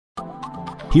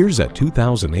Here's a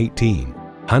 2018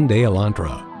 Hyundai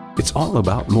Elantra. It's all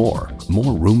about more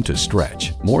room to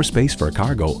stretch, more space for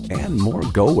cargo, and more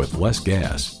go with less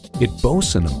gas. It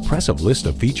boasts an impressive list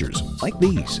of features like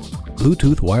these: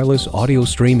 Bluetooth wireless audio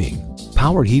streaming,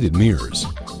 power heated mirrors,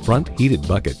 front heated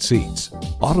bucket seats,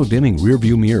 auto dimming rear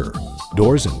view mirror,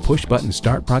 doors and push button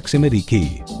start proximity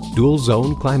key, dual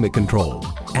zone climate control,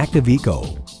 active eco,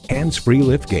 hands-free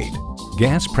liftgate,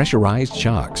 gas pressurized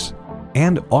shocks,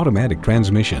 and automatic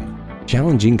transmission.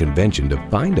 Challenging convention to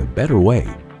find a better way.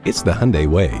 It's the Hyundai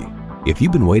way. If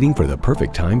you've been waiting for the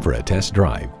perfect time for a test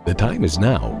drive, the time is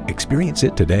now. Experience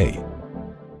it today.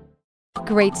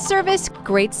 Great service,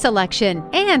 great selection,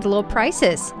 and low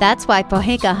prices. That's why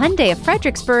Pohanka Hyundai of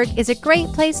Fredericksburg is a great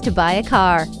place to buy a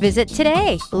car. Visit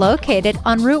today, located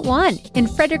on Route 1 in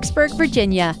Fredericksburg,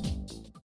 Virginia.